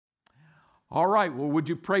All right, well, would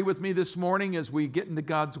you pray with me this morning as we get into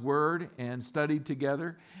God's Word and study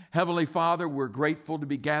together? Heavenly Father, we're grateful to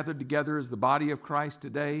be gathered together as the body of Christ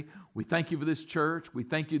today. We thank you for this church. We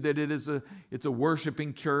thank you that it's a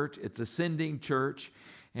worshiping church, it's a sending church,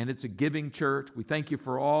 and it's a giving church. We thank you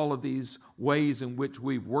for all of these ways in which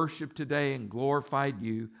we've worshiped today and glorified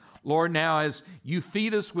you. Lord, now as you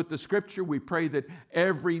feed us with the Scripture, we pray that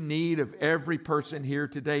every need of every person here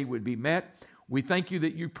today would be met. We thank you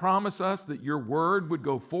that you promise us that your word would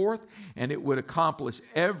go forth and it would accomplish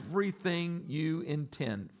everything you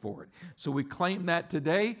intend for it. So we claim that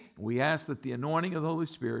today. We ask that the anointing of the Holy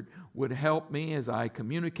Spirit would help me as I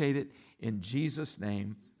communicate it in Jesus'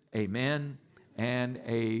 name. Amen and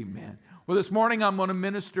amen. Well, this morning I'm going to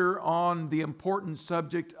minister on the important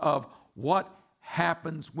subject of what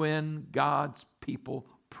happens when God's people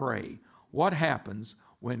pray. What happens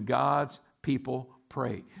when God's people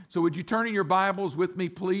pray? So would you turn in your Bibles with me,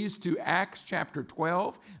 please, to Acts chapter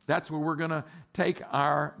 12. That's where we're going to take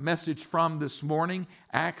our message from this morning,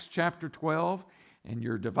 Acts chapter 12, and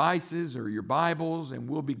your devices or your Bibles, and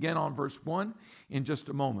we'll begin on verse 1 in just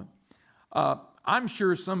a moment. I'm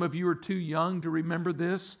sure some of you are too young to remember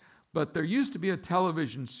this, but there used to be a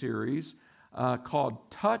television series called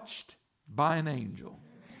Touched by an Angel.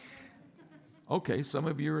 Okay, some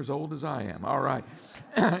of you are as old as I am. All right.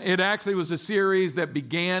 It actually was a series that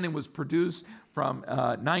began and was produced from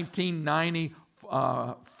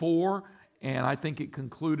 1994, and I think it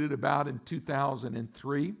concluded about in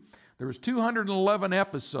 2003. There was 211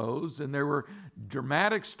 episodes, and there were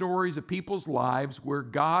dramatic stories of people's lives where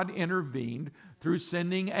God intervened through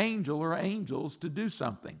sending angels to do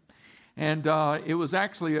something. And it was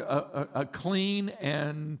actually a clean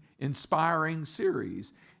and inspiring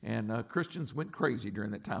series. And Christians went crazy during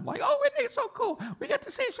that time. Like, oh, isn't it so cool? We got to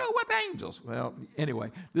see a show with angels. Well, anyway,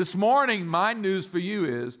 this morning, my news for you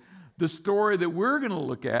is the story that we're going to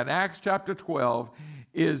look at, Acts chapter 12,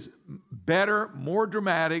 is better, more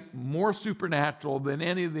dramatic, more supernatural than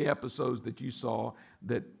any of the episodes that you saw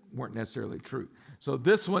that weren't necessarily true. So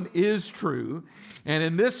this one is true. And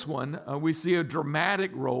in this one, we see a dramatic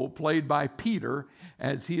role played by Peter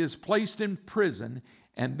as he is placed in prison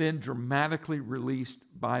and then dramatically released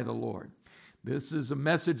by the Lord. This is a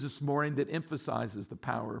message this morning that emphasizes the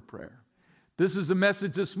power of prayer. This is a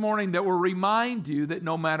message this morning that will remind you that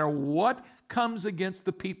no matter what comes against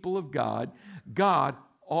the people of God, God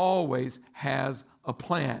always has a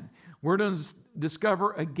plan. We're going to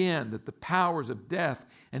discover again that the powers of death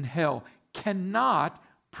and hell cannot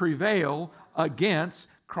prevail against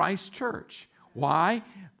Christ's church. Why?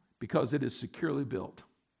 Because it is securely built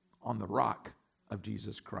on the rock of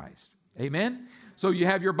Jesus Christ. Amen? So you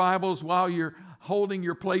have your Bibles. While you're holding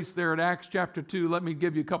your place there at Acts chapter 2, let me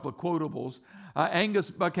give you a couple of quotables. Angus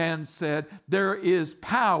Buchan said, there is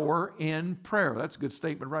power in prayer. That's a good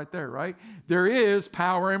statement right there, right? There is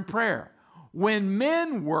power in prayer. When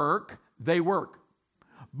men work, they work.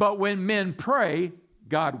 But when men pray,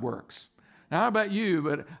 God works. Now, how about you?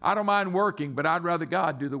 But I don't mind working, but I'd rather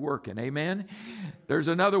God do the working. Amen? There's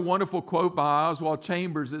another wonderful quote by Oswald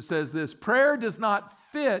Chambers that says this: prayer does not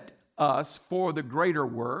fit us for the greater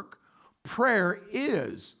work. Prayer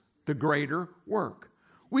is the greater work.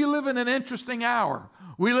 We live in an interesting hour.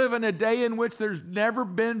 We live in a day in which there's never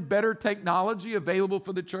been better technology available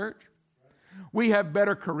for the church. We have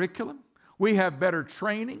better curriculum. We have better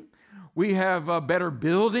training. We have better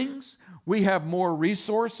buildings. We have more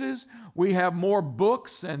resources. We have more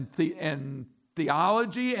books and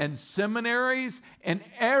theology and seminaries and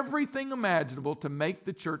everything imaginable to make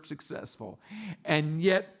the church successful. And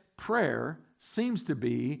yet prayer seems to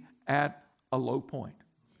be at a low point.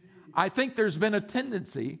 I think there's been a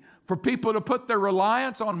tendency for people to put their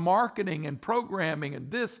reliance on marketing and programming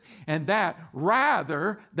and this and that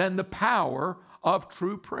rather than the power of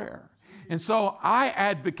true prayer. And so I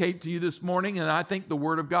advocate to you this morning, and I think the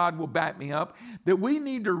Word of God will back me up, that we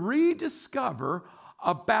need to rediscover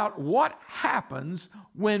about what happens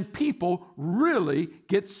when people really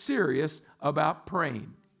get serious about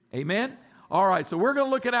praying. Amen? All right, so we're going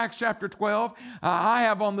to look at Acts chapter 12. I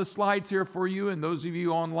have on the slides here for you, and those of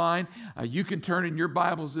you online, you can turn in your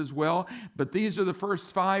Bibles as well. But these are the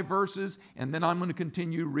first 5 verses, and then I'm going to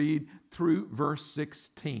continue to read through verse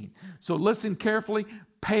 16. So listen carefully.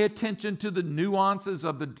 Pay attention to the nuances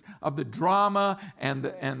of the drama and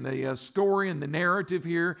the story and the narrative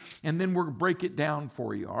here, and then we'll break it down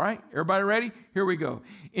for you. All right? Everybody ready? Here we go.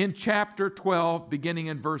 In chapter 12, beginning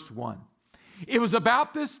in verse 1. It was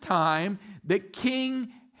about this time that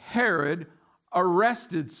King Herod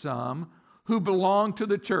arrested some who belonged to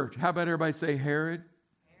the church. How about everybody say Herod?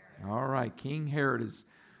 All right, King Herod is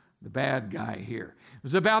the bad guy here. It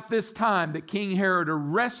was about this time that King Herod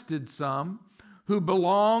arrested some who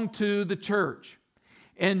belonged to the church,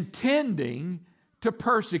 intending to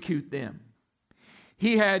persecute them.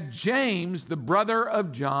 He had James, the brother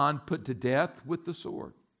of John, put to death with the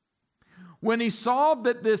sword. When he saw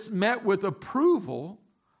that this met with approval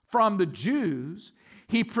from the Jews,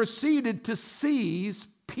 he proceeded to seize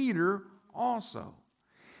Peter also.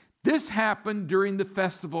 This happened during the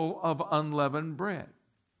festival of unleavened bread.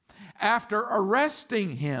 After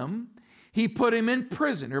arresting him, he put him in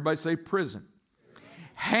prison. Everybody say prison.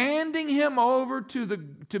 Handing him over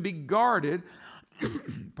to be guarded,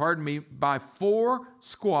 pardon me, by 4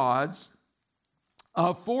 squads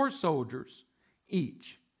of 4 soldiers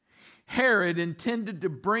each. Herod intended to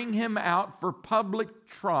bring him out for public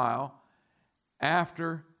trial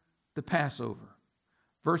after the Passover.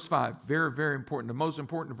 Verse 5, very, very important, the most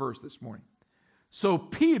important verse this morning. So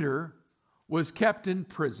Peter was kept in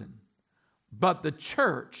prison, but the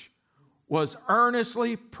church was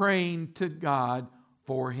earnestly praying to God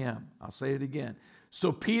for him. I'll say it again.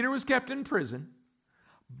 So Peter was kept in prison,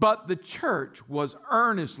 but the church was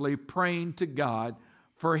earnestly praying to God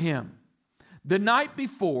for him. The night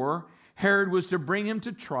before Herod was to bring him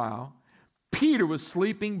to trial, Peter was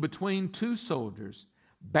sleeping between 2 soldiers,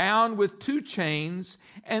 bound with 2 chains,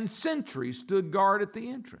 and sentries stood guard at the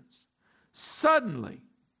entrance. Suddenly,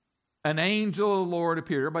 an angel of the Lord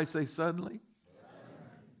appeared. Everybody say suddenly.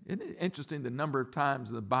 Isn't it interesting the number of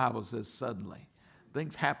times the Bible says suddenly?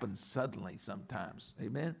 Things happen suddenly sometimes.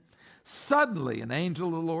 Amen. Suddenly, an angel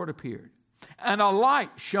of the Lord appeared, and a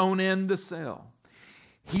light shone in the cell.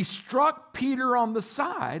 He struck Peter on the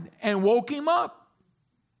side and woke him up.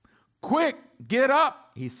 Quick, get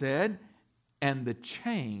up, he said, and the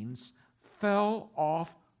chains fell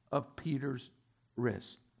off of Peter's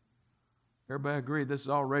wrist. Everybody agree this is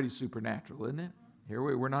already supernatural, isn't it?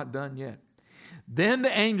 We're not done yet. Then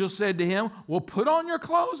the angel said to him, well, put on your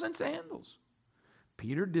clothes and sandals.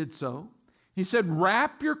 Peter did so. He said,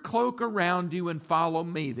 wrap your cloak around you and follow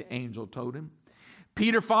me, the angel told him.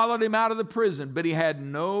 Peter followed him out of the prison, but he had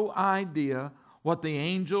no idea what the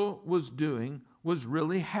angel was doing was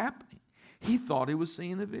really happening. He thought he was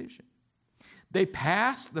seeing a vision. They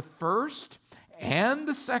passed the first and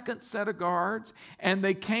the second set of guards, and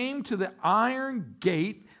they came to the iron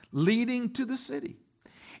gate leading to the city.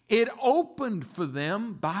 It opened for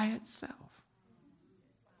them by itself,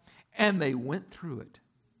 and they went through it.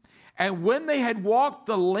 And when they had walked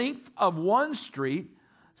the length of one street,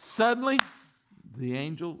 suddenly the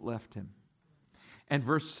angel left him. And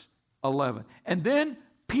verse 11, and then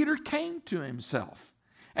Peter came to himself,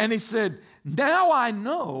 and he said, now I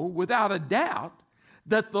know without a doubt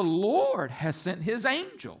that the Lord has sent his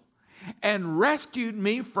angel and rescued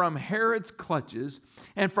me from Herod's clutches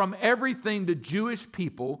and from everything the Jewish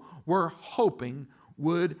people were hoping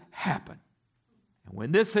would happen. And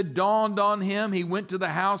when this had dawned on him, he went to the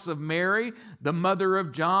house of Mary, the mother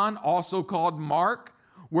of John, also called Mark,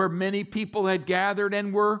 where many people had gathered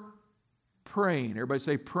and were praying. Everybody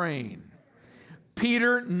say praying.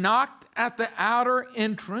 Peter knocked at the outer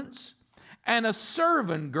entrance, and a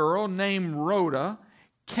servant girl named Rhoda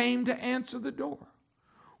came to answer the door.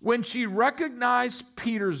 When she recognized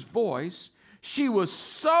Peter's voice, she was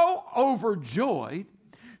so overjoyed,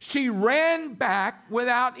 she ran back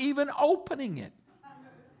without even opening it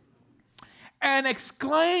and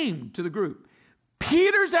exclaimed to the group,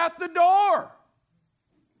 Peter's at the door.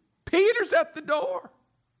 Peter's at the door.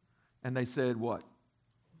 And they said, what?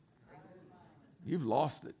 You've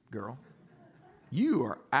lost it, girl. You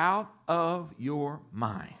are out of your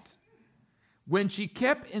mind. When she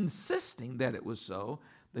kept insisting that it was so,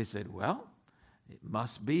 they said, well, it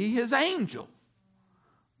must be his angel.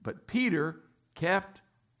 But Peter kept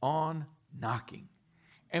on knocking.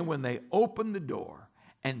 And when they opened the door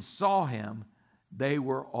and saw him, they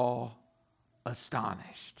were all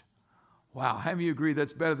astonished. Wow, how many of you agree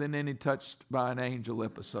that's better than any Touched by an Angel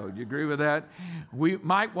episode? You agree with that? We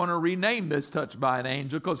might want to rename this Touched by an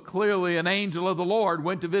Angel, because clearly an angel of the Lord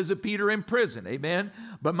went to visit Peter in prison. Amen?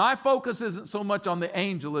 But my focus isn't so much on the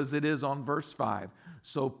angel as it is on verse 5.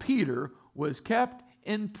 So Peter was kept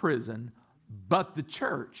in prison, but the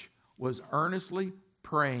church was earnestly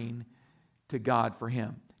praying to God for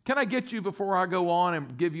him. Can I get you, before I go on,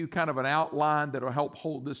 and give you kind of an outline that will help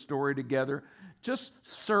hold this story together? Just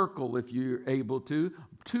circle, if you're able to,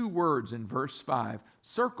 2 words in verse 5.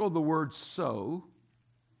 Circle the word so,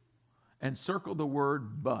 and circle the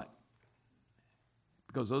word but,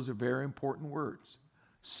 because those are very important words.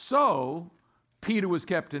 So, Peter was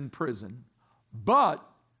kept in prison, but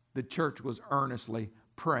the church was earnestly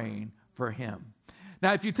praying for him.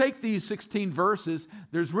 Now, if you take these 16 verses,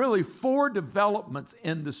 there's really 4 developments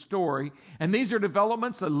in the story. And these are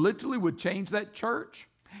developments that literally would change that church.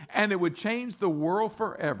 And it would change the world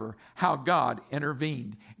forever, how God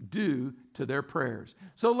intervened due to their prayers.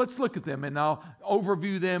 So let's look at them, and I'll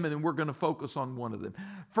overview them, and then we're going to focus on one of them.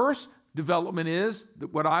 First development is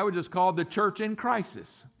what I would just call the church in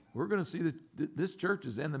crisis. We're going to see that this church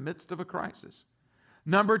is in the midst of a crisis.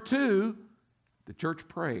 Number 2, the church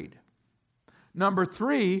prayed. Number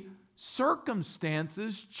 3,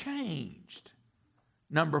 circumstances changed.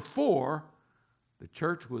 Number 4, the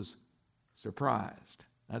church was surprised.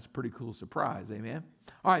 That's a pretty cool surprise, amen?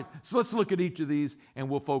 All right, so let's look at each of these, and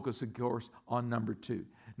we'll focus, of course, on number 2.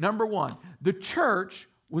 Number 1, the church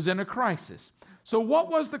was in a crisis. So what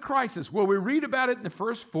was the crisis? Well, we read about it in the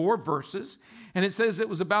first 4 verses, and it says it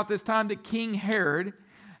was about this time that King Herod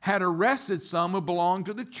had arrested some who belonged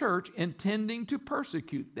to the church, intending to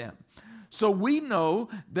persecute them. So we know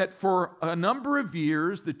that for a number of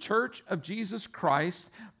years, the Church of Jesus Christ,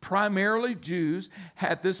 primarily Jews,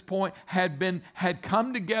 at this point had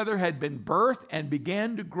come together, had been birthed, and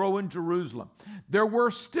began to grow in Jerusalem. There were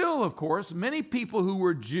still, of course, many people who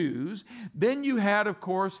were Jews. Then you had, of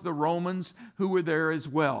course, the Romans who were there as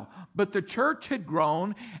well. But the church had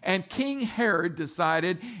grown, and King Herod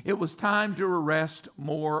decided it was time to arrest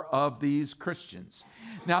more of these Christians.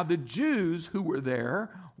 Now, the Jews who were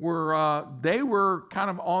there were kind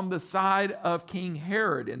of on the side of King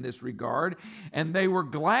Herod in this regard, and they were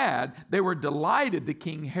delighted that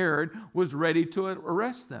King Herod was ready to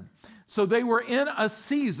arrest them. So they were in a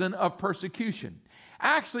season of persecution.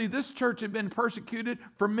 Actually, this church had been persecuted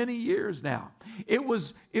for many years now. It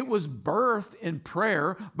was birthed in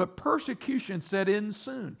prayer, but persecution set in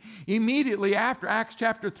soon. Immediately after Acts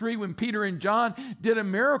chapter 3, when Peter and John did a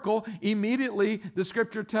miracle, immediately the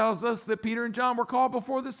scripture tells us that Peter and John were called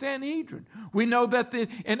before the Sanhedrin. We know that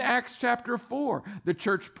in Acts chapter 4, the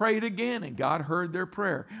church prayed again and God heard their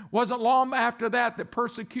prayer. It wasn't long after that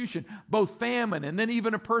persecution, both famine and then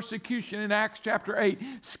even a persecution in Acts chapter 8,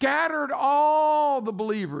 scattered all the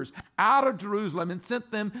believers out of Jerusalem and sent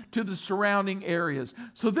them to the surrounding areas.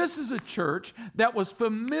 So this is a church that was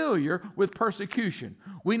familiar with persecution.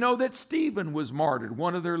 We know that Stephen was martyred,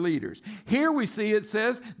 one of their leaders. Here we see it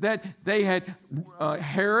says that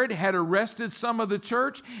Herod had arrested some of the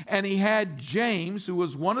church, and he had James, who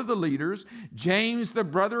was one of the leaders, James, the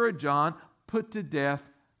brother of John, put to death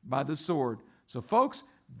by the sword. So folks,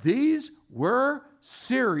 these were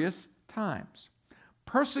serious times.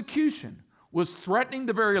 Persecution was threatening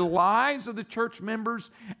the very lives of the church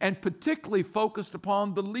members, and particularly focused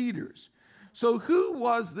upon the leaders. So who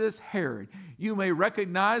was this Herod? You may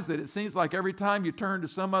recognize that it seems like every time you turn to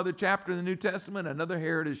some other chapter in the New Testament, another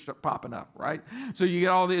Herod is popping up, right? So you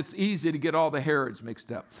get it's easy to get all the Herods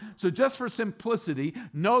mixed up. So just for simplicity,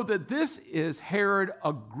 know that this is Herod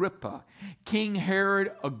Agrippa, King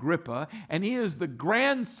Herod Agrippa, and he is the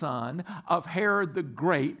grandson of Herod the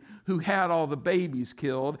Great, who had all the babies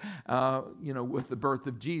killed, with the birth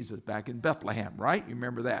of Jesus back in Bethlehem, right? You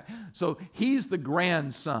remember that. So he's the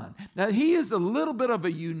grandson. Now, he is a little bit of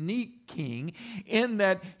a unique king in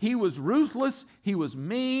that he was ruthless, he was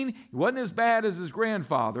mean, he wasn't as bad as his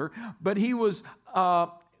grandfather, but he was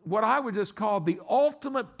what I would just call the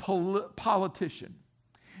ultimate politician,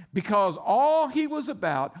 because all he was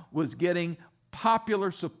about was getting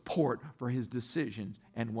popular support for his decisions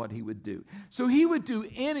and what he would do. So he would do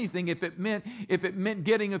anything if it meant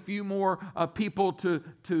getting a few more people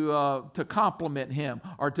to compliment him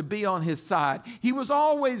or to be on his side. He was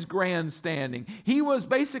always grandstanding. He was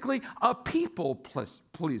basically a people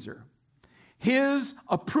pleaser. His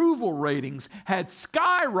approval ratings had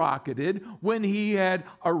skyrocketed when he had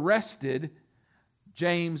arrested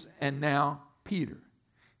James and now Peter.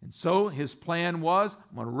 And so his plan was,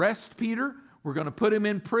 I'm going to arrest Peter. We're going to put him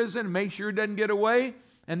in prison and make sure he doesn't get away.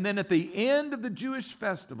 And then at the end of the Jewish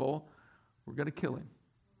festival, we're going to kill him.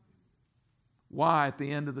 Why at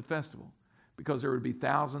the end of the festival? Because there would be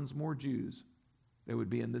thousands more Jews that would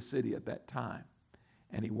be in the city at that time.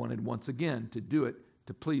 And he wanted once again to do it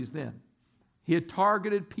to please them. He had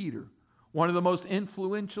targeted Peter, one of the most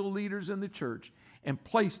influential leaders in the church, and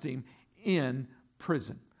placed him in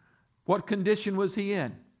prison. What condition was he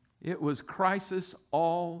in? It was crisis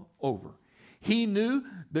all over. He knew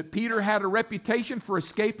that Peter had a reputation for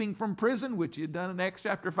escaping from prison, which he had done in Acts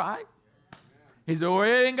chapter 5. He said,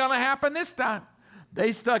 it ain't going to happen this time.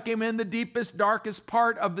 They stuck him in the deepest, darkest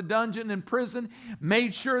part of the dungeon in prison,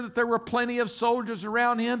 made sure that there were plenty of soldiers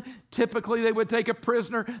around him. Typically, they would take a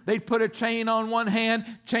prisoner, they'd put a chain on one hand,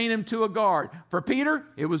 chain him to a guard. For Peter,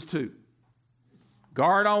 it was 2.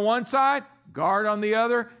 Guard on one side, guard on the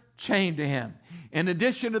other, chained to him. In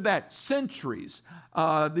addition to that, sentries.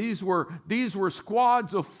 These were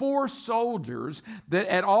squads of 4 soldiers that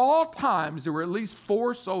at all times, there were at least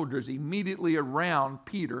 4 soldiers immediately around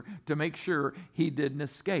Peter to make sure he didn't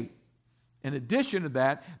escape. In addition to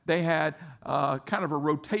that, they had kind of a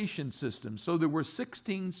rotation system. So there were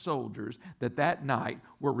 16 soldiers that night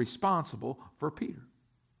were responsible for Peter.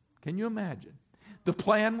 Can you imagine? The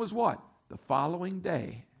plan was what? The following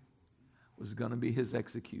day was going to be his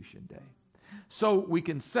execution day. So we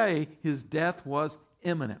can say his death was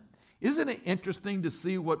imminent. Isn't it interesting to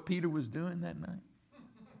see what Peter was doing that night?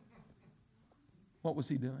 What was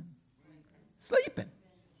he doing? Sleeping.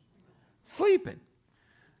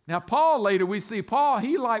 Now, Paul, later we see Paul,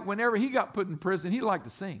 whenever he got put in prison, he liked to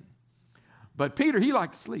sing. But Peter, he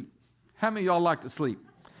liked to sleep. How many of y'all like to sleep?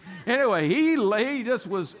 Anyway, he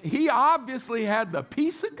obviously had the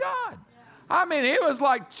peace of God. I mean, it was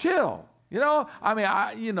like chill.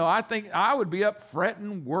 I think I would be up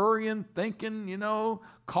fretting, worrying, thinking,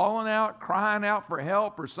 calling out, crying out for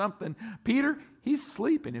help or something. Peter, he's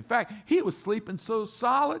sleeping. In fact, he was sleeping so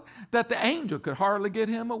solid that the angel could hardly get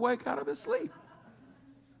him awake out of his sleep.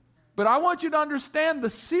 But I want you to understand the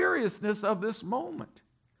seriousness of this moment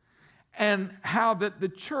and how that the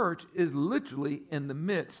church is literally in the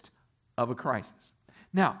midst of a crisis.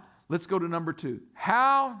 Now, let's go to number 2.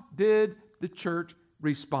 How did the church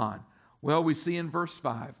respond? Well, we see in verse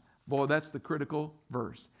 5. Boy, that's the critical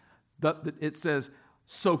verse. It says,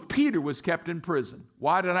 so Peter was kept in prison.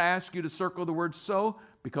 Why did I ask you to circle the word so?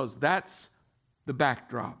 Because that's the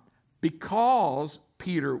backdrop. Because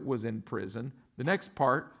Peter was in prison, the next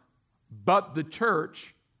part, but the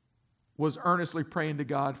church was earnestly praying to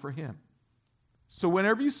God for him. So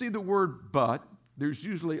whenever you see the word but, there's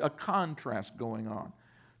usually a contrast going on.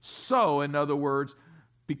 So, in other words,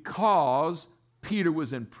 because Peter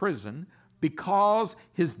was in prison, because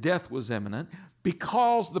his death was imminent,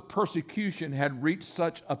 because the persecution had reached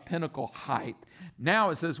such a pinnacle height, now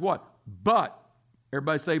it says what? But,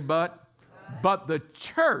 everybody say but? But the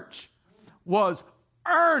church was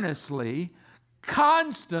earnestly,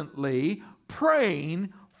 constantly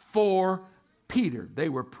praying for Peter. They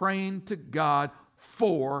were praying to God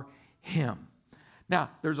for him. Now,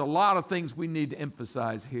 there's a lot of things we need to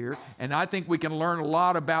emphasize here, and I think we can learn a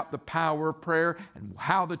lot about the power of prayer and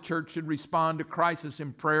how the church should respond to crisis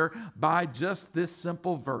in prayer by just this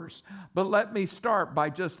simple verse. But let me start by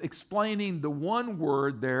just explaining the one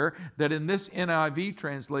word there that in this NIV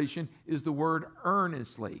translation is the word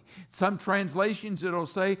earnestly. Some translations it'll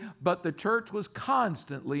say, but the church was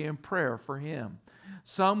constantly in prayer for him.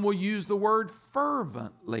 Some will use the word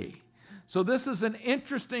fervently. So this is an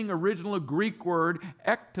interesting original Greek word,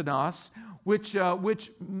 ektonos, which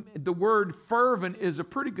the word fervent is a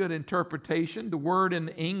pretty good interpretation. The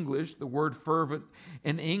word fervent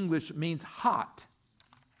in English means hot,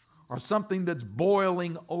 or something that's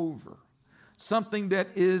boiling over, something that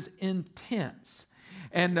is intense.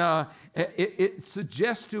 And it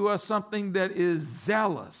suggests to us something that is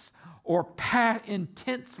zealous or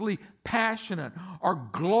intensely passionate or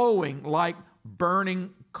glowing like burning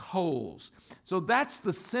coals. So that's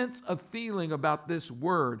the sense of feeling about this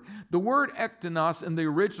word. The word ektonos in the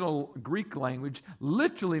original Greek language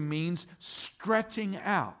literally means stretching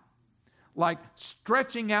out. Like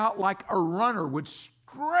stretching out like a runner would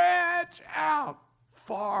stretch out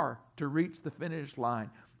far to reach the finish line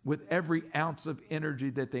with every ounce of energy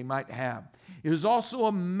that they might have. It is also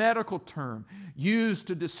a medical term used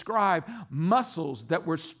to describe muscles that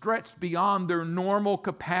were stretched beyond their normal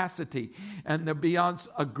capacity and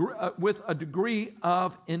with a degree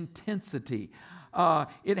of intensity.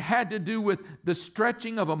 It had to do with the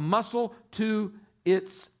stretching of a muscle to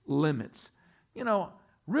its limits.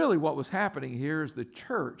 Really what was happening here is the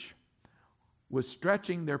church was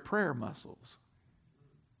stretching their prayer muscles.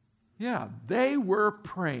 Yeah, they were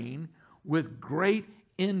praying with great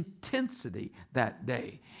intensity that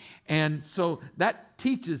day. And so that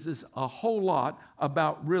teaches us a whole lot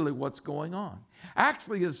about really what's going on.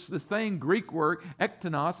 Actually, it's the same Greek word,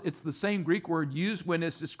 ektonos, it's the same Greek word used when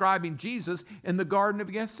it's describing Jesus in the Garden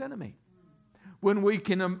of Gethsemane. When we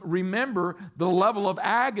can remember the level of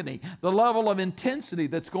agony, the level of intensity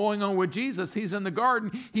that's going on with Jesus. He's in the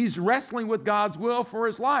garden. He's wrestling with God's will for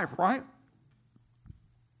his life, right?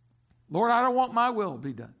 Lord, I don't want my will to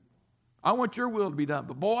be done. I want your will to be done.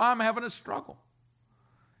 But boy, I'm having a struggle.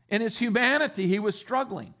 In his humanity, he was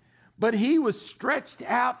struggling. But he was stretched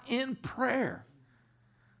out in prayer.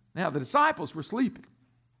 Now, the disciples were sleeping.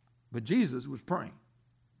 But Jesus was praying.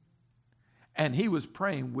 And he was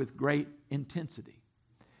praying with great intensity.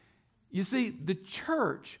 You see, the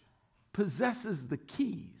church possesses the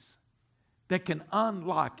keys that can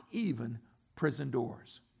unlock even prison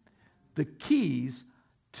doors. The keys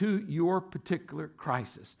to your particular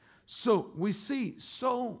crisis. So we see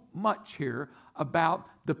so much here about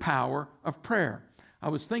the power of prayer. I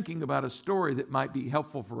was thinking about a story that might be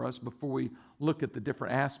helpful for us before we look at the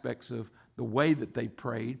different aspects of the way that they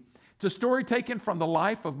prayed. It's a story taken from the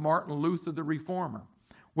life of Martin Luther, the Reformer.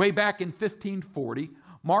 Way back in 1540,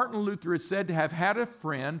 Martin Luther is said to have had a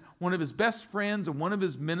friend, one of his best friends and one of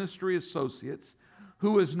his ministry associates,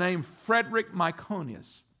 who was named Frederick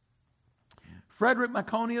Myconius. Frederick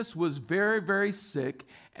Myconius was very, very sick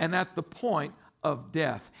and at the point of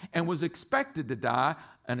death and was expected to die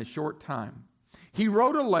in a short time. He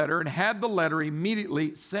wrote a letter and had the letter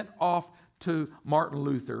immediately sent off to Martin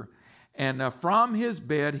Luther. And from his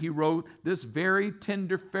bed, he wrote this very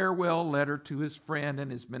tender farewell letter to his friend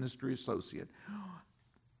and his ministry associate.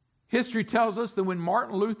 History tells us that when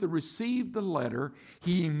Martin Luther received the letter,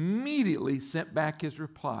 he immediately sent back his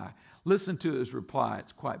reply. Listen to his reply.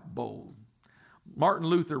 It's quite bold. Martin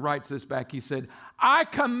Luther writes this back. He said, "I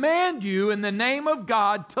command you in the name of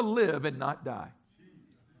God to live and not die.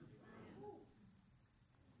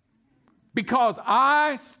 Because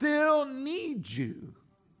I still need you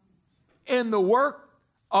in the work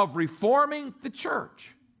of reforming the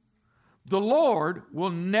church. The Lord will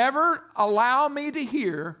never allow me to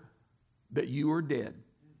hear that you are dead,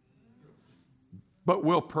 but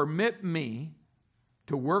will permit me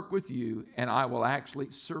to work with you, and I will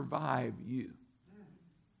actually survive you.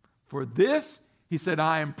 For this," he said,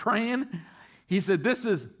 "I am praying." He said, "This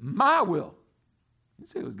is my will." He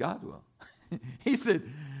said it was God's will. He said,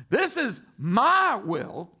 "This is my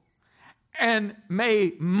will, and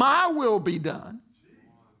may my will be done,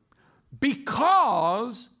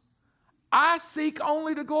 because I seek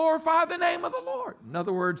only to glorify the name of the Lord." In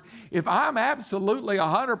other words, if I'm absolutely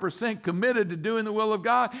 100% committed to doing the will of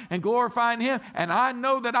God and glorifying Him, and I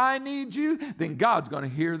know that I need you, then God's going to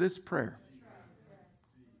hear this prayer.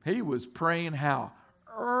 He was praying how?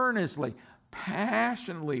 Earnestly,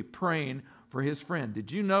 passionately praying for his friend.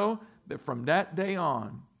 Did you know that from that day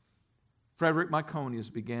on, Frederick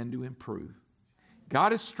Myconius began to improve?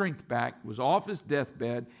 Got his strength back, was off his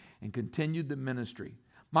deathbed, and continued the ministry.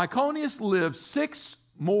 Myconius lived 6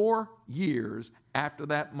 more years after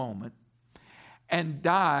that moment and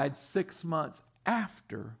died 6 months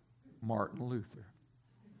after Martin Luther.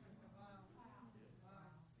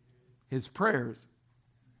 His prayers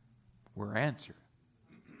were answered.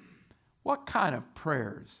 What kind of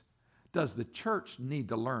prayers does the church need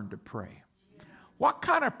to learn to pray? What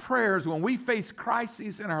kind of prayers when we face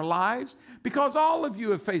crises in our lives? Because all of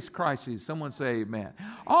you have faced crises. Someone say amen.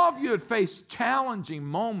 All of you have faced challenging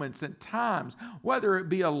moments and times, whether it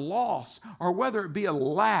be a loss or whether it be a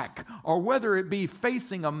lack or whether it be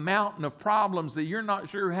facing a mountain of problems that you're not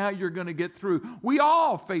sure how you're going to get through. We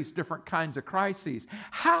all face different kinds of crises.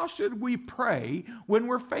 How should we pray when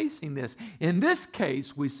we're facing this? In this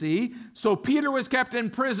case, we see, so Peter was kept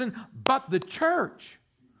in prison, but the church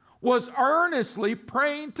was earnestly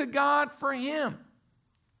praying to God for him.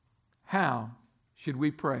 How should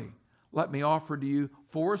we pray? Let me offer to you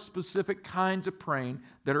 4 specific kinds of praying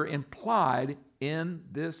that are implied in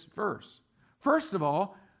this verse. First of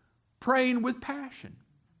all, praying with passion.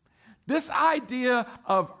 This idea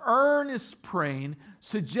of earnest praying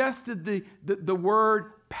suggested the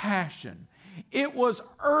word passion. It was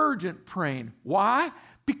urgent praying. Why?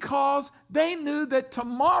 Because they knew that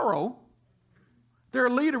tomorrow their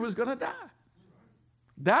leader was going to die.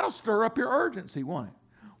 That'll stir up your urgency, won't it?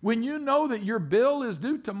 When you know that your bill is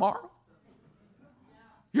due tomorrow,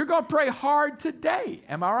 you're going to pray hard today.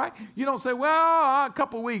 Am I right? You don't say, well, a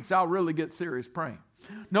couple weeks, I'll really get serious praying.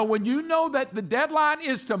 No, when you know that the deadline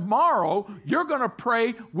is tomorrow, you're going to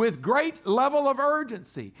pray with great level of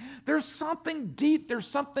urgency. There's something deep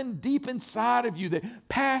inside of you that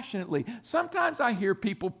passionately. Sometimes I hear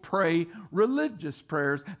people pray religious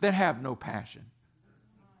prayers that have no passion.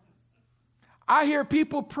 I hear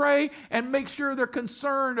people pray and make sure they're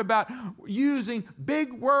concerned about using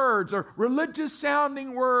big words or religious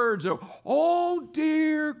sounding words or, oh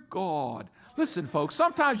dear God. Listen, folks,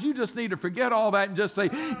 sometimes you just need to forget all that and just say,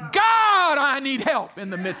 God, I need help in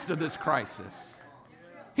the midst of this crisis.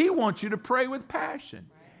 He wants you to pray with passion.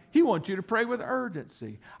 He wants you to pray with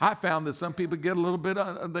urgency. I found that some people get a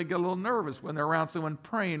little nervous when they're around someone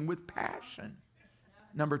praying with passion.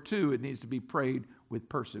 Number 2, it needs to be prayed with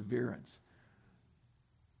perseverance.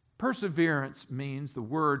 Perseverance means the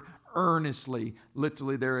word earnestly.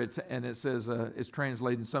 Literally there it says, it's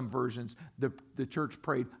translated in some versions, the church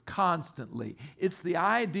prayed constantly. It's the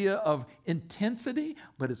idea of intensity,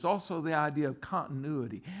 but it's also the idea of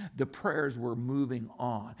continuity. The prayers were moving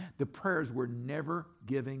on. The prayers were never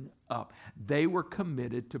giving up. They were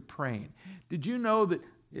committed to praying. Did you know that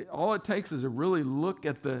all it takes is a really look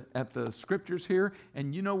at the scriptures here,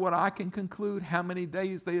 and you know what I can conclude? How many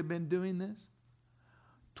days they have been doing this?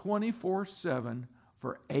 24/7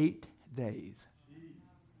 for 8 days,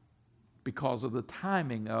 because of the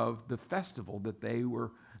timing of the festival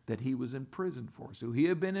that he was in prison for. So he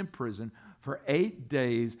had been in prison for 8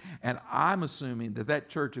 days, and I'm assuming that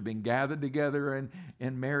church had been gathered together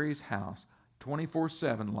in Mary's house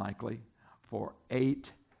 24/7 likely for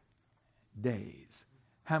 8 days.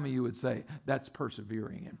 How many of you would say that's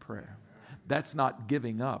persevering in prayer? That's not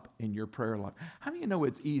giving up in your prayer life. How many of you know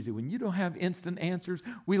it's easy when you don't have instant answers?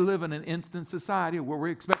 We live in an instant society where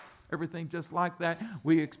we expect everything just like that.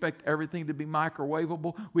 We expect everything to be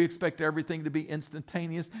microwavable. We expect everything to be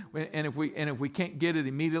instantaneous. And if we can't get it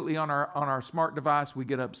immediately on our smart device, we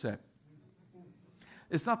get upset.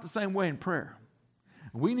 It's not the same way in prayer.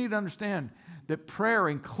 We need to understand that prayer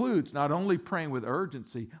includes not only praying with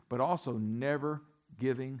urgency, but also never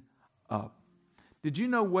giving up. Did you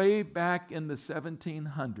know way back in the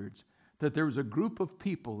 1700s that there was a group of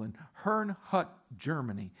people in Herrnhut,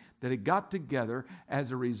 Germany, that had got together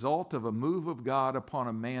as a result of a move of God upon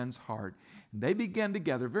a man's heart? And they began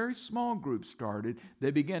together, very small group started,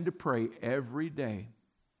 they began to pray every day.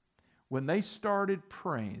 When they started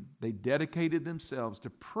praying, they dedicated themselves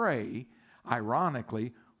to pray,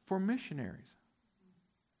 ironically, for missionaries.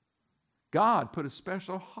 God put a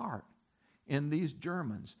special heart in these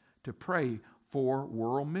Germans to pray for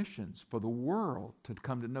world missions, for the world to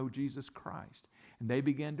come to know Jesus Christ. And they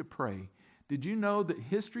began to pray. Did you know that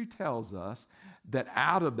history tells us that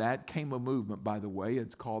out of that came a movement, by the way,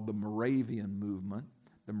 it's called the Moravian movement.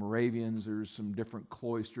 The Moravians, there's some different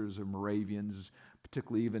cloisters of Moravians,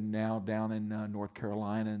 particularly even now down in North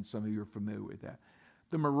Carolina, and some of you are familiar with that.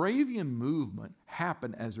 The Moravian movement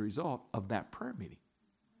happened as a result of that prayer meeting.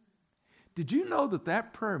 Did you know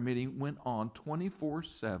that prayer meeting went on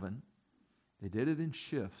 24/7? They did it in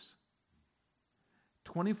shifts.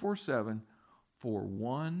 24/7 for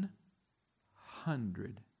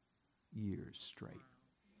 100 years straight.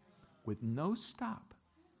 With no stop.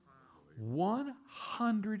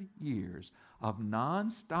 100 years of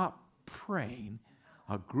nonstop praying,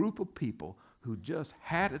 a group of people who just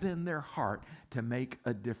had it in their heart to make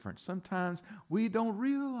a difference. Sometimes we don't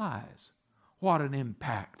realize what an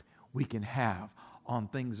impact we can have on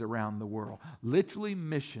things around the world. Literally,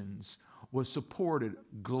 missions was supported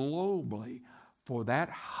globally for that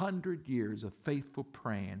 100 years of faithful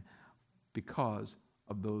praying because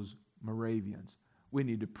of those Moravians. We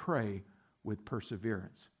need to pray with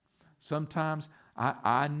perseverance. Sometimes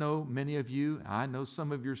I know many of you, I know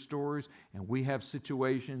some of your stories, and we have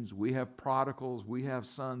situations, we have prodigals, we have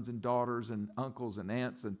sons and daughters and uncles and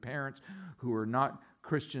aunts and parents who are not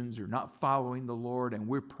Christians, who are not following the Lord, and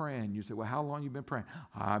we're praying. You say, well, how long have you been praying?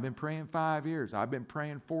 I've been praying 5 years. I've been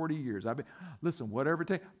praying 40 years. Listen, whatever it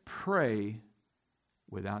takes, pray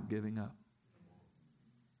without giving up.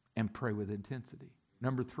 And pray with intensity.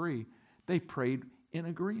 Number 3, they prayed in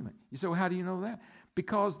agreement. You say, well, how do you know that?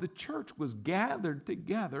 Because the church was gathered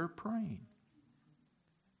together praying.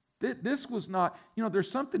 This was not, there's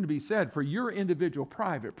something to be said for your individual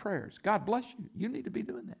private prayers. God bless you. You need to be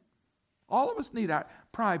doing that. All of us need our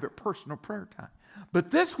private, personal prayer time.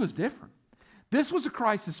 But this was different. This was a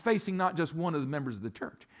crisis facing not just one of the members of the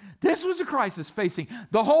church. This was a crisis facing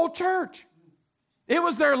the whole church. It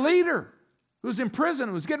was their leader who was in prison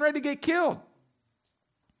and was getting ready to get killed.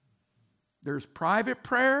 There's private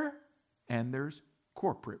prayer and there's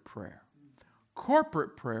corporate prayer.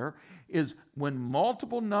 Corporate prayer is when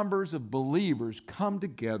multiple numbers of believers come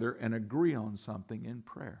together and agree on something in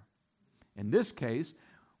prayer. In this case,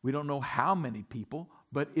 we don't know how many people,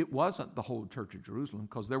 but it wasn't the whole church of Jerusalem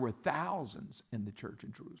because there were thousands in the church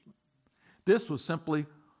in Jerusalem. This was simply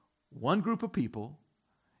one group of people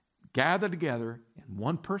gathered together in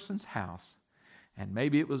one person's house, and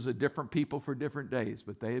maybe it was a different people for different days,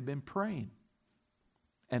 but they had been praying,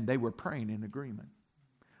 and they were praying in agreement.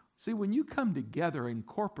 See, when you come together and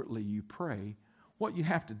corporately you pray, what you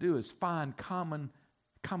have to do is find common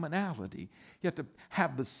commonality. You have to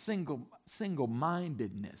have the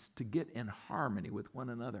single-mindedness to get in harmony with one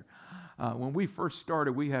another. When we first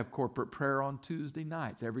started, we have corporate prayer on Tuesday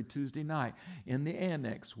nights. Every Tuesday night in the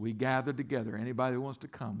annex, we gather together. Anybody who wants to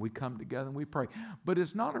come, we come together and we pray. But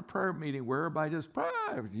it's not a prayer meeting where everybody just prays.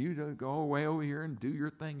 You go away over here and do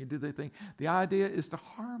your thing and do their thing. The idea is to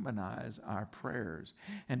harmonize our prayers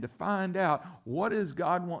and to find out what is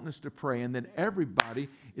God wanting us to pray, and then everybody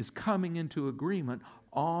is coming into agreement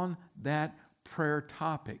on that prayer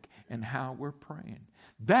topic and how we're praying.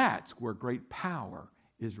 That's where great power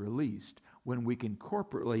is released, when we can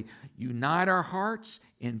corporately unite our hearts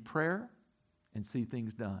in prayer and see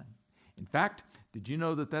things done. In fact, did you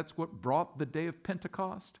know that that's what brought the day of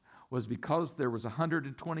Pentecost? Was because there was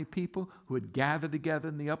 120 people who had gathered together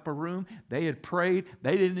in the upper room. They had prayed.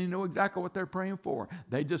 They didn't even know exactly what they're praying for.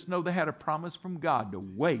 They just know they had a promise from God to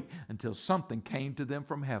wait until something came to them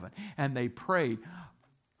from heaven. And they prayed,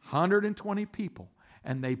 120 people.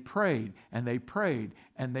 And they prayed, and they prayed,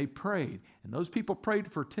 and they prayed. And those people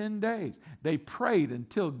prayed for 10 days. They prayed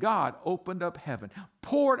until God opened up heaven,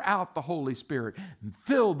 poured out the Holy Spirit, and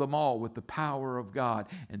filled them all with the power of God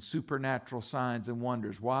and supernatural signs and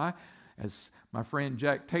wonders. Why? As my friend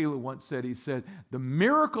Jack Taylor once said, he said, the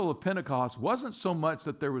miracle of Pentecost wasn't so much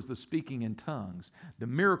that there was the speaking in tongues. The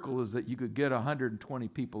miracle is that you could get 120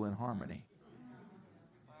 people in harmony.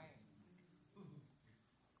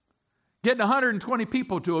 Getting 120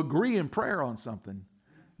 people to agree in prayer on something,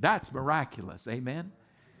 that's miraculous. Amen?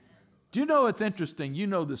 Do you know it's interesting? You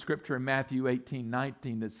know the scripture in Matthew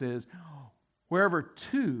 18:19 that says, wherever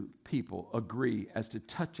two people agree as to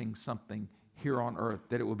touching something here on earth,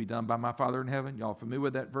 that it will be done by my Father in heaven. Y'all familiar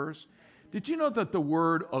with that verse? Did you know that the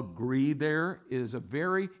word agree there is a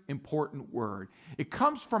very important word? It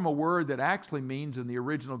comes from a word that actually means in the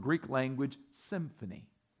original Greek language, symphony.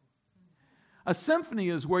 A symphony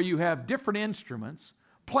is where you have different instruments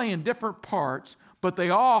playing different parts, but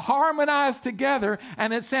they all harmonize together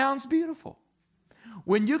and it sounds beautiful.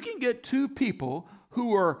 When you can get two people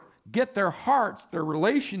who get their hearts, their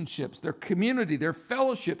relationships, their community, their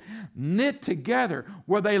fellowship knit together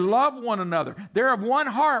where they love one another. They're of one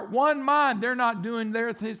heart, one mind. They're not doing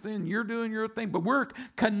their thing, you're doing your thing, but we're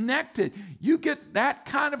connected. You get that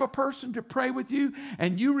kind of a person to pray with you,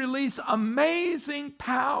 and you release amazing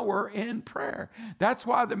power in prayer. That's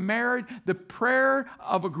why the prayer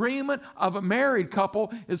of agreement of a married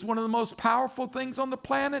couple is one of the most powerful things on the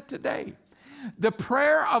planet today. The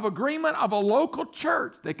prayer of agreement of a local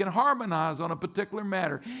church that can harmonize on a particular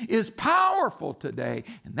matter is powerful today.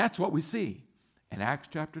 And that's what we see in Acts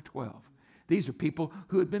chapter 12. These are people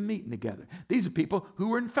who had been meeting together. These are people who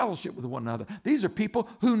were in fellowship with one another. These are people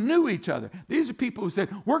who knew each other. These are people who said,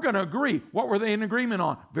 we're going to agree. What were they in agreement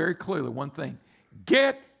on? Very clearly, one thing.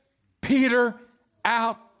 Get Peter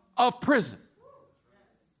out of prison.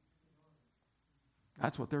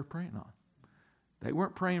 That's what they're praying on. They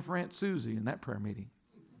weren't praying for Aunt Susie in that prayer meeting.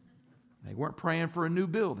 They weren't praying for a new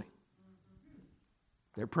building.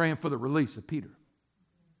 They're praying for the release of Peter.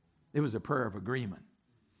 It was a prayer of agreement.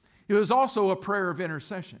 It was also a prayer of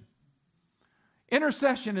intercession.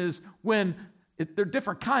 Intercession is when there are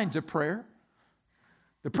different kinds of prayer.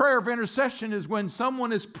 The prayer of intercession is when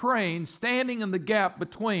someone is praying, standing in the gap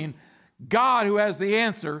between God who has the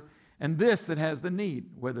answer and this that has the need,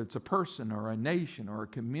 whether it's a person or a nation or a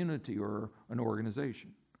community or an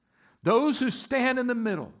organization. Those who stand in the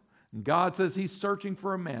middle, and God says he's searching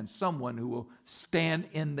for a man, someone who will stand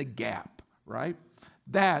in the gap, right?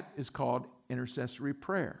 That is called intercessory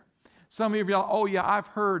prayer. Some of you are, oh yeah, I've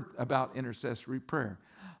heard about intercessory prayer.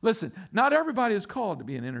 Listen, not everybody is called to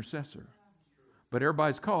be an intercessor, but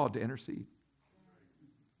everybody's called to intercede.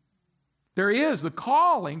 There is the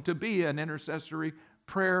calling to be an intercessory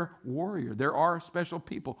prayer warrior. There are special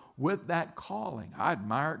people with that calling. I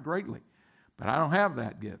admire it greatly, but I don't have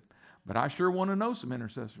that gift. But I sure want to know some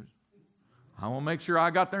intercessors. I want to make sure I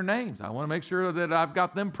got their names. I want to make sure that I've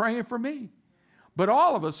got them praying for me. But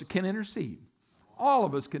all of us can intercede. All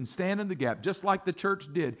of us can stand in the gap, just like the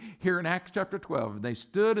church did here in Acts chapter 12. They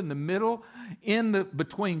stood in the middle,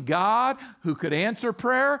 between God, who could answer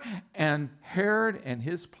prayer, and Herod and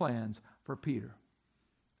his plans for Peter.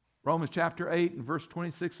 Romans chapter 8 and verse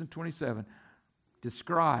 26 and 27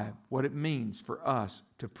 describe what it means for us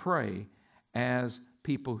to pray as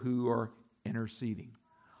people who are interceding.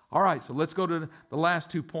 All right, so let's go to the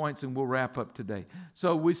last 2 points and we'll wrap up today.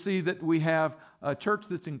 So we see that we have a church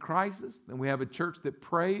that's in crisis, then we have a church that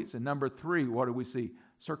prays, and number 3, what do we see?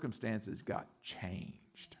 Circumstances got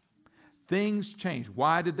changed. Things changed.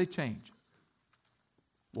 Why did they change?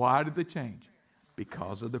 Why did they change?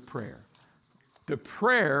 Because of the prayer. the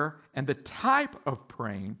prayer and the type of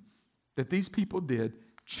praying that these people did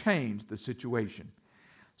changed the situation.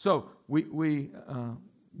 So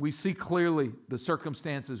we see clearly the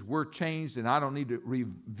circumstances were changed, and I don't need to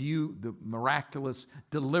review the miraculous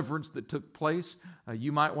deliverance that took place.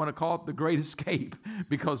 You might want to call it the Great Escape,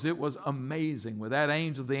 because it was amazing with that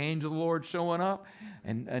angel, the angel of the Lord showing up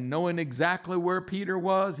and knowing exactly where Peter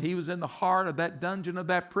was. He was in the heart of that dungeon of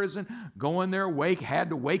that prison, going there, had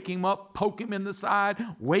to wake him up, poke him in the side,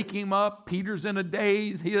 wake him up. Peter's in a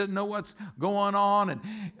daze. He doesn't know what's going on. And,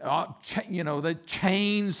 the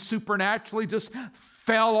chains supernaturally just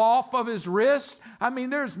fell off of his wrist. I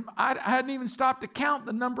mean, I hadn't even stopped to count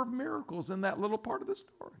the number of miracles in that little part of the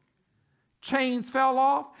story. Chains fell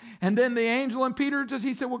off, and then the angel and Peter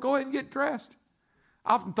he said, well, go ahead and get dressed.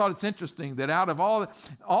 I often thought it's interesting that out of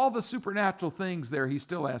all the supernatural things there, he's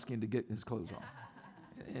still asking to get his clothes on.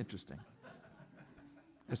 Interesting.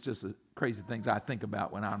 It's just the crazy things I think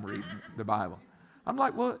about when I'm reading the Bible. I'm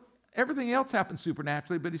like, well, everything else happened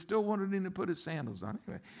supernaturally, but he still wanted him to put his sandals on.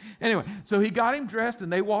 Anyway, so he got him dressed,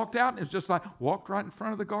 and they walked out, and it was just like, walked right in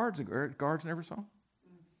front of the guards, and guards never saw him.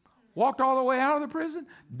 Walked all the way out of the prison.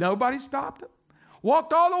 Nobody stopped him.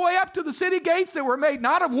 Walked all the way up to the city gates that were made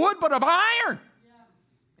not of wood, but of iron. Yeah.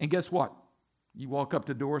 And guess what? You walk up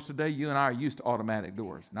to doors today, you and I are used to automatic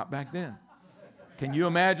doors. Not back then. Can you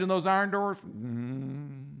imagine those iron doors?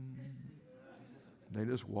 They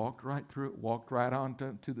just walked right through it, walked right on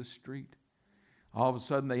to the street. All of a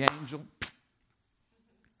sudden, the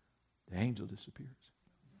angel disappears.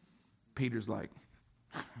 Peter's like,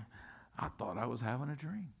 I thought I was having a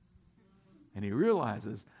dream. And he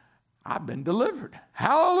realizes, I've been delivered.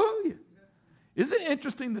 Hallelujah. Isn't it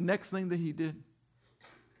interesting the next thing that he did?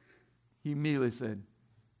 He immediately said,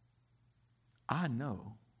 I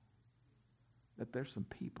know that there's some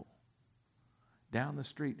people down the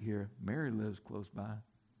street here. Mary lives close by.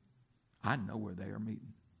 I know where they are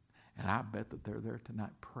meeting. And I bet that they're there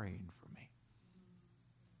tonight praying for me.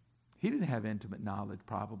 He didn't have intimate knowledge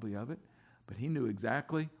probably of it, but he knew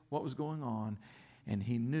exactly what was going on. And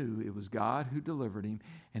he knew it was God who delivered him.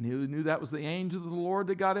 And he knew that was the angel of the Lord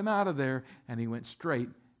that got him out of there. And he went straight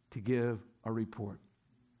to give a report.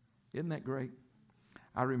 Isn't that great?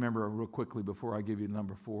 I remember real quickly before I give you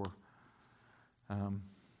number 4.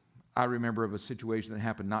 I remember of a situation that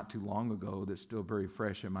happened not too long ago that's still very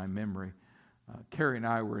fresh in my memory. Carrie and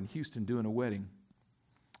I were in Houston doing a wedding.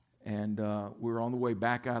 And we were on the way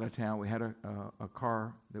back out of town. We had a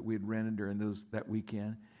car that we had rented during that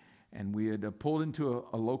weekend. And we had pulled into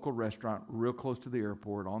a local restaurant real close to the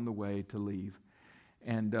airport on the way to leave.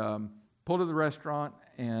 And pulled to the restaurant,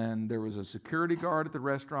 and there was a security guard at the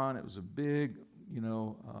restaurant. It was a big,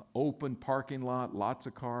 open parking lot, lots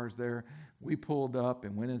of cars there. We pulled up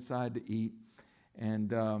and went inside to eat.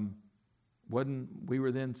 And we were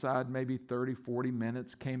inside maybe 30, 40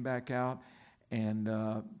 minutes, came back out, and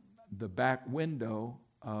the back window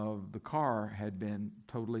of the car had been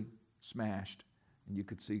totally smashed. And you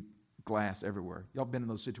could see glass everywhere. Y'all been in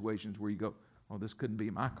those situations where you go, oh, this couldn't be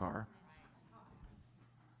my car.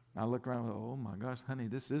 I look around and go, oh my gosh, honey,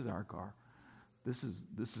 this is our car. This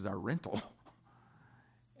is our rental.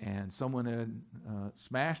 And someone had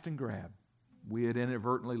smashed and grabbed. We had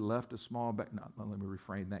inadvertently left a small bag. No, let me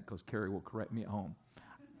refrain that because Carrie will correct me at home.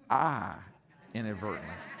 I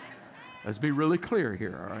inadvertently. Let's be really clear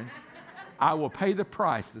here, all right? I will pay the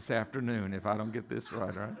price this afternoon if I don't get this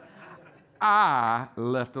right, all right? I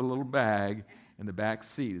left a little bag in the back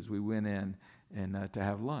seat as we went in and to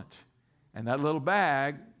have lunch. And that little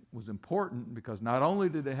bag was important because not only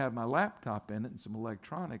did it have my laptop in it and some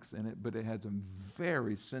electronics in it, but it had some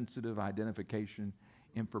very sensitive identification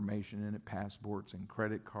information in it, passports and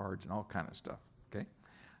credit cards and all kind of stuff. Okay,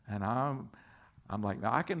 and I'm like,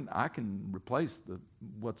 I can replace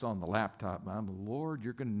what's on the laptop. But Lord,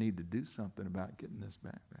 you're going to need to do something about getting this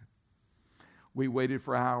back. We waited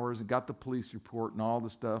for hours and got the police report and all the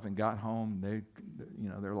stuff and got home.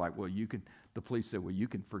 They're like, well, the police said, well, you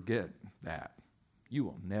can forget that. You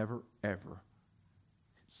will never, ever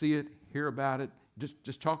see it, hear about it.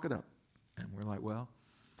 Just chalk it up. And we're like, well,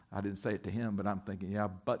 I didn't say it to him, but I'm thinking, yeah,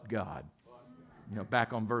 but God.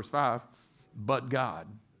 Back on verse 5, but God.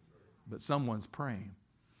 But someone's praying.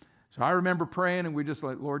 So I remember praying, and we just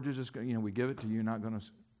like, Lord, you're just going, we give it to you, not going to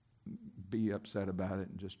be upset about it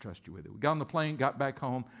and just trust you with it. We got on the plane, got back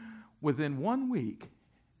home. Within 1 week,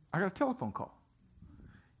 I got a telephone call.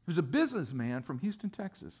 It was a businessman from Houston,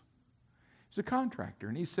 Texas. He's a contractor,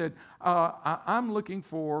 and he said, I'm looking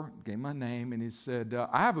for, gave my name, and he said,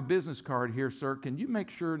 I have a business card here, sir. Can you make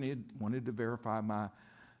sure, and he wanted to verify my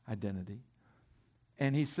identity.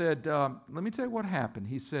 And he said, let me tell you what happened.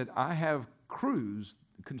 He said, I have crews,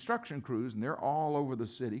 construction crews, and they're all over the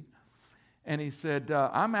city. And he said,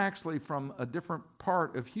 I'm actually from a different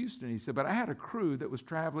part of Houston. He said, but I had a crew that was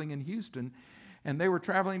traveling in Houston, and they were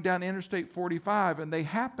traveling down Interstate 45, and they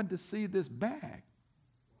happened to see this bag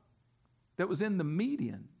that was in the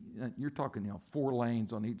median. You're talking, 4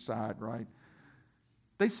 lanes on each side, right?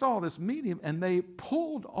 They saw this median, and they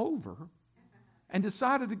pulled over and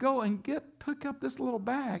decided to go and pick up this little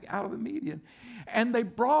bag out of the median, and they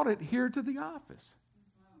brought it here to the office.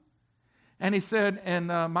 And he said, and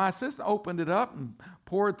my assistant opened it up and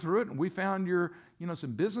poured through it, and we found your,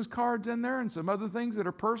 some business cards in there and some other things that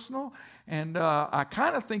are personal. And I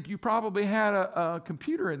kind of think you probably had a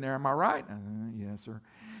computer in there. Am I right? Yes, sir.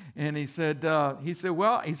 And he said,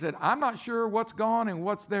 I'm not sure what's gone and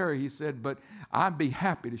what's there. He said, but I'd be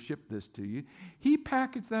happy to ship this to you. He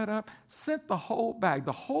packaged that up, sent the whole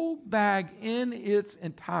bag in its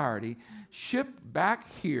entirety, shipped back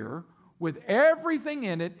here, with everything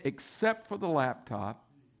in it except for the laptop,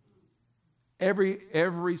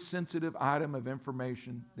 every sensitive item of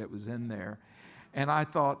information that was in there. And I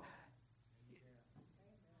thought,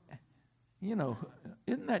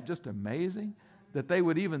 isn't that just amazing that they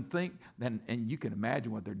would even think, and you can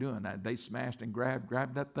imagine what they're doing. They smashed and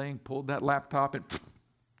grabbed that thing, pulled that laptop, and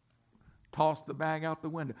tossed the bag out the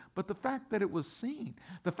window. But the fact that it was seen,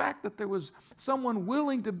 the fact that there was someone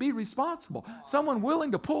willing to be responsible, someone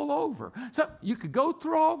willing to pull over, so you could go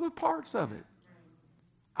through all the parts of it.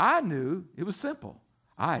 I knew it was simple.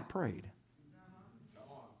 I had prayed.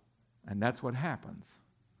 And that's what happens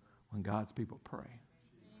when God's people pray.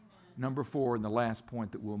 Number 4, and the last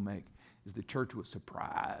point that we'll make, is the church was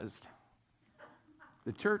surprised.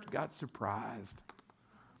 The church got surprised.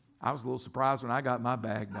 I was a little surprised when I got my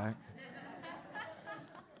bag back.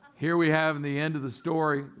 Here we have in the end of the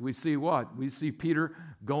story, we see what? We see Peter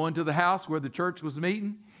going to the house where the church was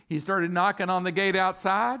meeting. He started knocking on the gate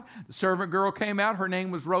outside. The servant girl came out. Her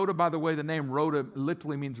name was Rhoda. By the way, the name Rhoda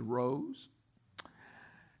literally means rose.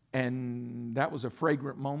 And that was a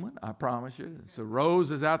fragrant moment, I promise you. So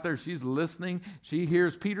Rose is out there. She's listening. She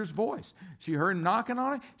hears Peter's voice. She heard him knocking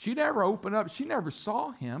on it. She never opened up. She never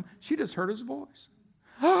saw him. She just heard his voice.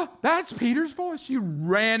 That's Peter's voice. She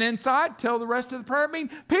ran inside, tell the rest of the prayer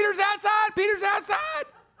meeting, Peter's outside, Peter's outside.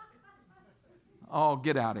 Oh,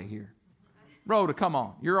 get out of here. Rhoda, come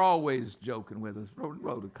on. You're always joking with us.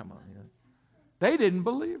 Rhoda, come on. They didn't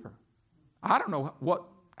believe her. I don't know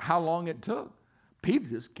how long it took. Peter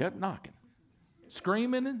just kept knocking,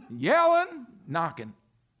 screaming and yelling, knocking.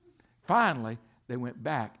 Finally, they went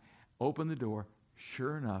back, opened the door.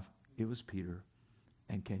 Sure enough, it was Peter.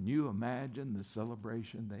 And can you imagine the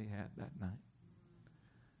celebration they had that night?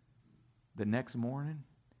 The next morning,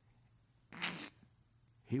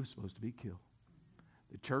 he was supposed to be killed.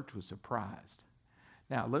 The church was surprised.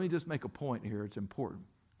 Now, let me just make a point here. It's important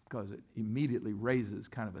because it immediately raises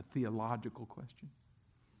kind of a theological question.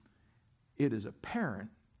 It is apparent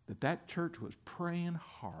that church was praying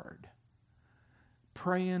hard,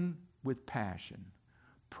 praying with passion,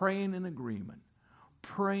 praying in agreement,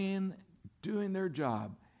 praying, doing their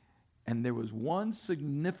job, and there was one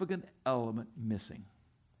significant element missing: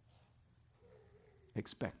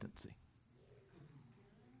 expectancy.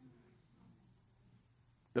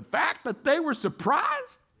 The fact that they were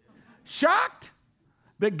surprised, shocked,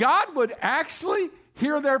 that God would actually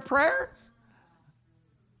hear their prayers.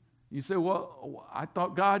 You say, well, I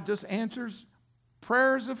thought God just answers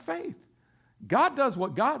prayers of faith. God does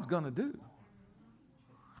what God's going to do.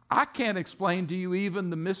 I can't explain to you even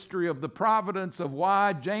the mystery of the providence of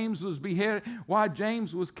why James was beheaded, why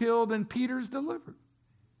James was killed and Peter's delivered.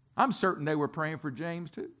 I'm certain they were praying for James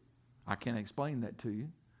too. I can't explain that to you.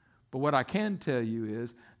 But what I can tell you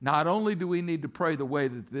is, not only do we need to pray the way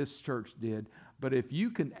that this church did, but if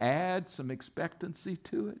you can add some expectancy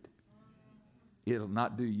to it, it'll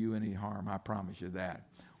not do you any harm. I promise you that.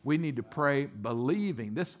 We need to pray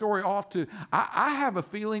believing. This story ought to, I have a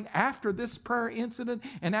feeling after this prayer incident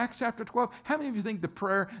in Acts chapter 12, how many of you think the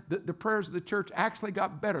prayers of the church actually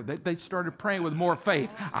got better? They started praying with more faith.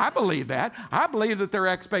 I believe that. I believe that their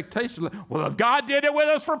expectation, well, if God did it with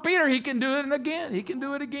us for Peter, he can do it again. He can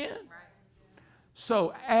do it again.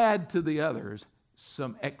 So add to the others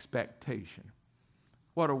some expectation.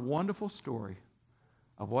 What a wonderful story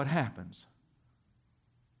of what happens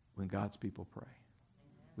when God's people pray.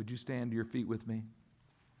 Would you stand to your feet with me?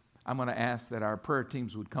 I'm going to ask that our prayer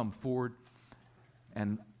teams would come forward,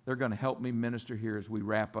 and they're going to help me minister here as we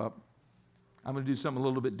wrap up. I'm going to do something a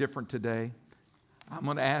little bit different today. I'm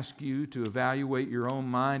going to ask you to evaluate your own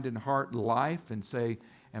mind and heart life and say,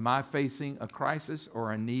 am I facing a crisis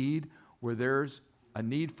or a need where there's a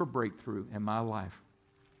need for breakthrough in my life?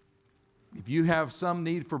 If you have some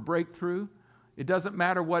need for breakthrough, it doesn't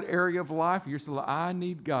matter what area of life, you're still like, I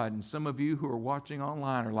need God. And some of you who are watching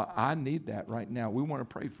online are like, I need that right now. We want to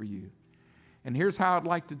pray for you. And here's how I'd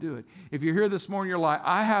like to do it. If you're here this morning, you're like,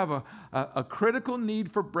 I have a critical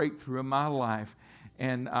need for breakthrough in my life,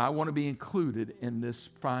 and I want to be included in this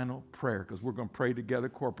final prayer, because we're going to pray together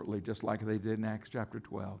corporately, just like they did in Acts chapter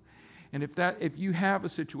 12. And if you have a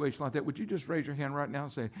situation like that, would you just raise your hand right now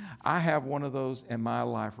and say, I have one of those in my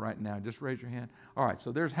life right now? Just raise your hand. All right,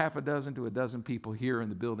 so there's half a dozen to a dozen people here in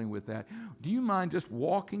the building with that. Do you mind just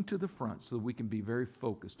walking to the front so that we can be very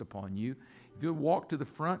focused upon you? If you'll walk to the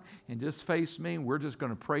front and just face me, we're just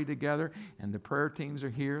going to pray together, and the prayer teams are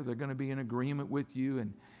here. They're going to be in agreement with you,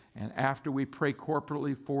 and after we pray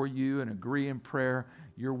corporately for you and agree in prayer,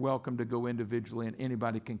 you're welcome to go individually, and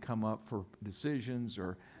anybody can come up for decisions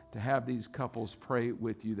or to have these couples pray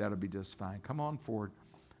with you. That'll be just fine. Come on forward.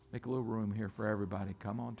 Make a little room here for everybody.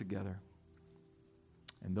 Come on together.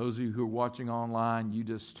 And those of you who are watching online, you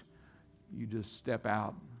just step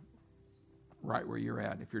out right where you're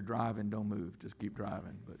at. If you're driving, don't move. Just keep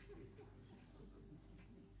driving. But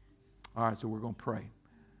all right, so we're going to pray.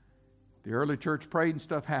 The early church prayed and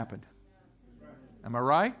stuff happened. Am I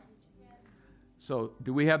right? So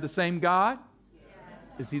do we have the same God?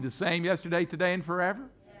 Is he the same yesterday, today, and forever?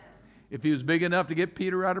 If he was big enough to get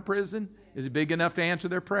Peter out of prison, is he big enough to answer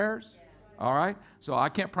their prayers? All right. So I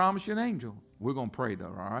can't promise you an angel. We're going to pray though,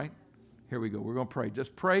 all right? Here we go. We're going to pray.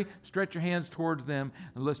 Just pray. Stretch your hands towards them,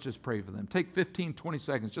 and let's just pray for them. Take 15, 20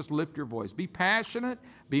 seconds. Just lift your voice. Be passionate.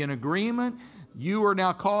 Be in agreement. You are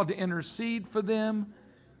now called to intercede for them,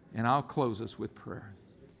 and I'll close us with prayer.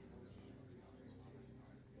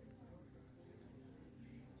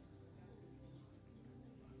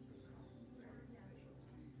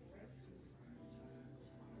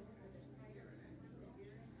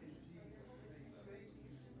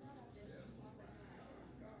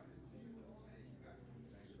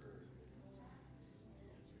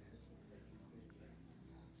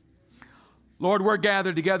 Lord, we're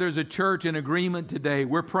gathered together as a church in agreement today.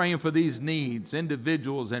 We're praying for these needs,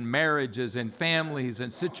 individuals and marriages and families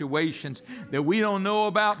and situations that we don't know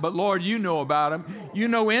about, but Lord, you know about them. You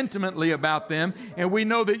know intimately about them, and we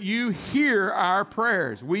know that you hear our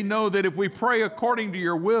prayers. We know that if we pray according to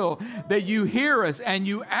your will, that you hear us and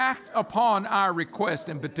you act upon our requests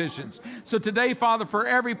and petitions. So today, Father, for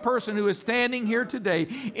every person who is standing here today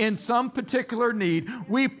in some particular need,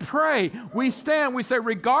 we pray, we stand, we say,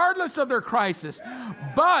 regardless of their crisis,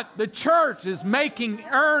 but the church is making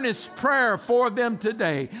earnest prayer for them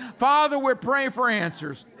today. Father, we're praying for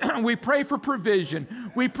answers. We pray for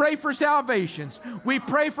provision. We pray for salvations. We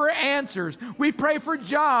pray for answers. We pray for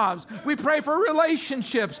jobs. We pray for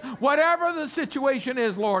relationships. Whatever the situation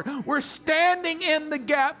is, Lord, we're standing in the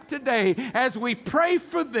gap today as we pray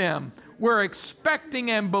for them. We're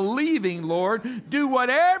expecting and believing, Lord, do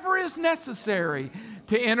whatever is necessary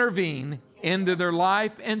to intervene into their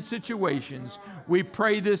life and situations. We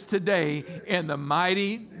pray this today in the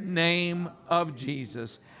mighty name of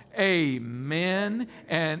Jesus. Amen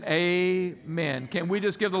and amen. Can we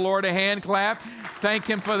just give the Lord a hand clap? Thank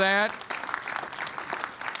him for that.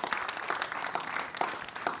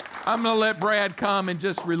 I'm going to let Brad come and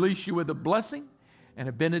just release you with a blessing and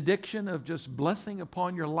a benediction of just blessing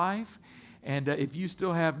upon your life. And if you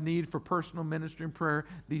still have need for personal ministry and prayer,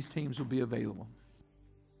 these teams will be available.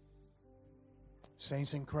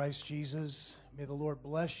 Saints in Christ Jesus, may the Lord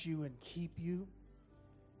bless you and keep you.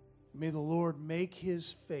 May the Lord make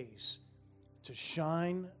his face to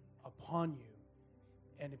shine upon you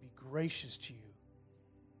and to be gracious to you.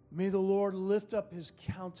 May the Lord lift up his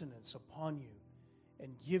countenance upon you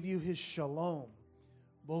and give you his shalom,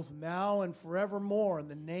 both now and forevermore, in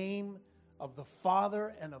the name of the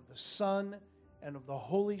Father and of the Son and of the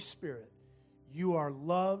Holy Spirit. You are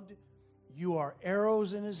loved. You are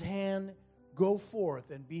arrows in his hand. Go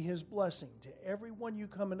forth and be his blessing to everyone you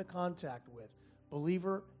come into contact with,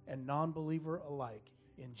 believer and non-believer alike.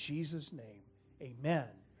 In Jesus' name, amen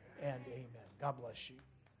and amen. God bless you.